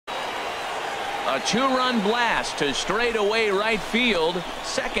A two-run blast to straightaway right field.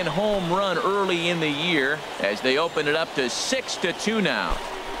 Second home run early in the year as they open it up to 6-2 now.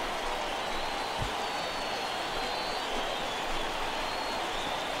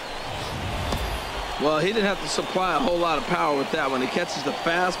 Well, he didn't have to supply a whole lot of power with that one. He catches the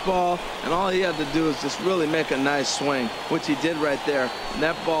fastball, and all he had to do is just really make a nice swing, which he did right there. And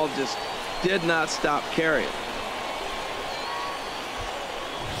that ball just did not stop carrying.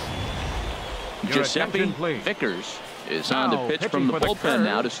 Giuseppe Vickers is on the pitch from the bullpen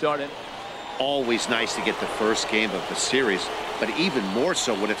now to start it. Always nice to get the first game of the series, but even more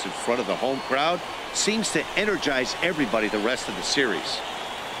so when it's in front of the home crowd. Seems to energize everybody the rest of the series.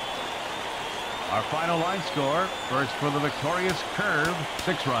 Our final line score: first for the victorious Curve,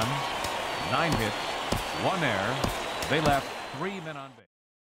 6 runs, 9 hits, 1 error. They left 3 men on base.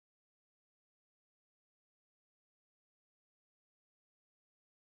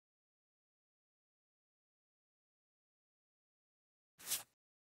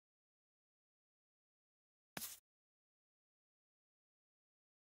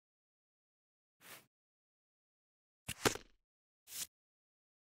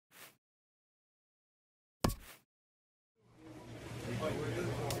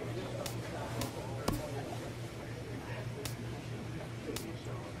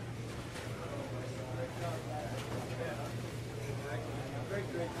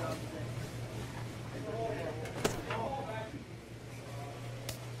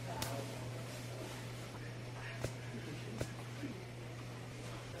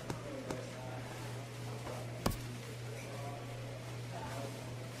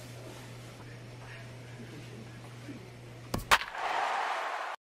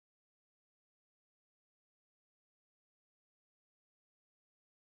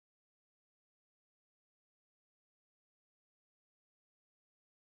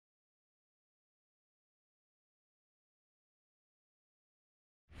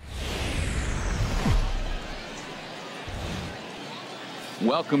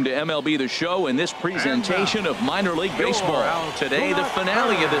 Welcome to MLB The Show in this presentation of minor league baseball. Today, the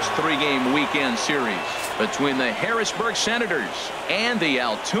finale of this 3-game weekend series between the Harrisburg Senators and the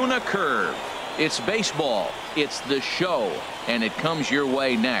Altoona Curve. It's baseball, it's the show, and it comes your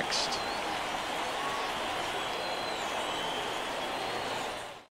way next.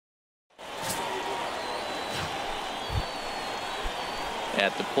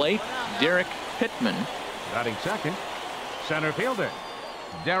 At the plate, Derek Pittman. Batting second, center fielder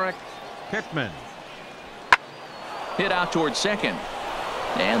Derek Pittman. Hit out towards second,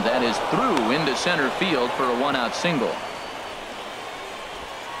 and that is through into center field for a 1-out single.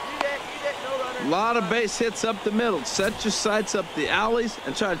 A lot of base hits up the middle. Set your sights up the alleys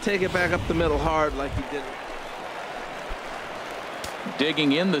and try to take it back up the middle hard like he did.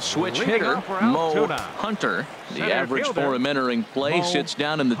 Digging in the switch hitter, Mo Hunter. The average for him entering play sits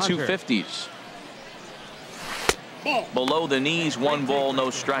down in the 250s. Below the knees, 1 ball,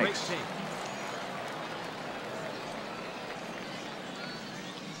 no strikes.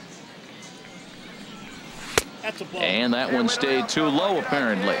 And that one stayed too low,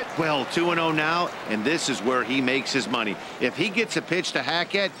 apparently. Well, 2-0 now, and this is where he makes his money. If he gets a pitch to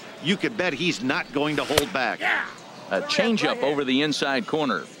hack at, you could bet he's not going to hold back. A changeup over the inside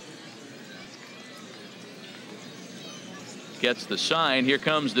corner. Gets the sign. Here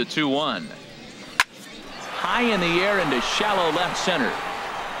comes the 2-1. High in the air into shallow left center.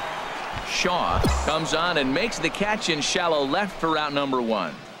 Shaw comes on and makes the catch in shallow left for out number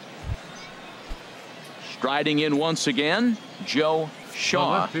 1. Striding in once again, Joe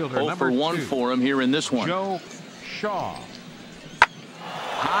Shaw. 0 for 1 for him here in this one. Joe Shaw.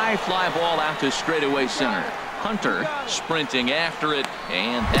 High fly ball out to straightaway center. Hunter sprinting after it,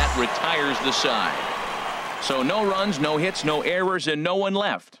 and that retires the side. So no runs, no hits, no errors, and no one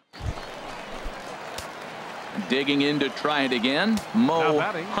left. Digging in to try it again. Mo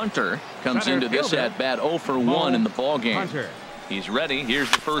Hunter comes into this at bat 0 for 1 in the ball game. He's ready. Here's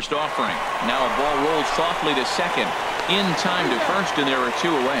the first offering. Now a ball rolls softly to second. In time to first, and there are 2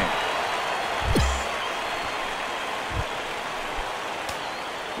 away.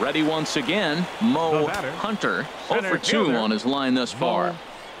 Ready once again. Mo Hunter. 0 for 2 on his line thus far.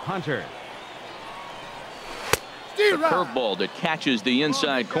 Hunter. The curveball that catches the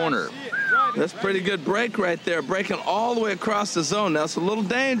inside corner. That's pretty good break right there, breaking all the way across the zone. Now it's a little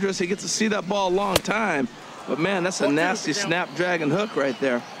dangerous. He gets to see that ball a long time, but man, that's a nasty snapdragon hook right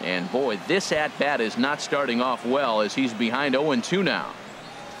there. And boy, this at bat is not starting off well as he's behind 0-2 now.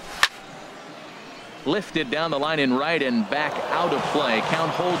 Lifted down the line in right and back out of play.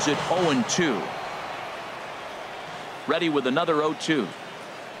 Count holds it 0-2. Ready with another 0-2.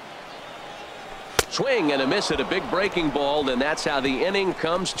 Swing and a miss at a big breaking ball, and that's how the inning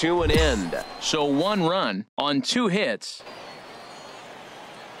comes to an end. So 1 run on 2 hits.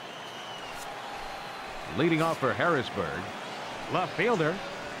 Leading off for Harrisburg, left fielder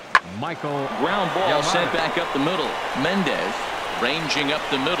Michael. Ground ball sent back up the middle. Mendez ranging up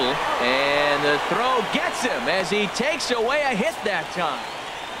the middle, and the throw gets him as he takes away a hit that time.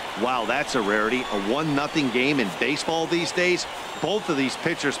 Wow, that's a rarity. A 1-0 game in baseball these days. Both of these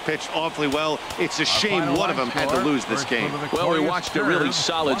pitchers pitched awfully well. It's a shame one of them had to lose this game. Well, we watched a really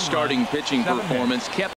solid starting pitching performance. Kept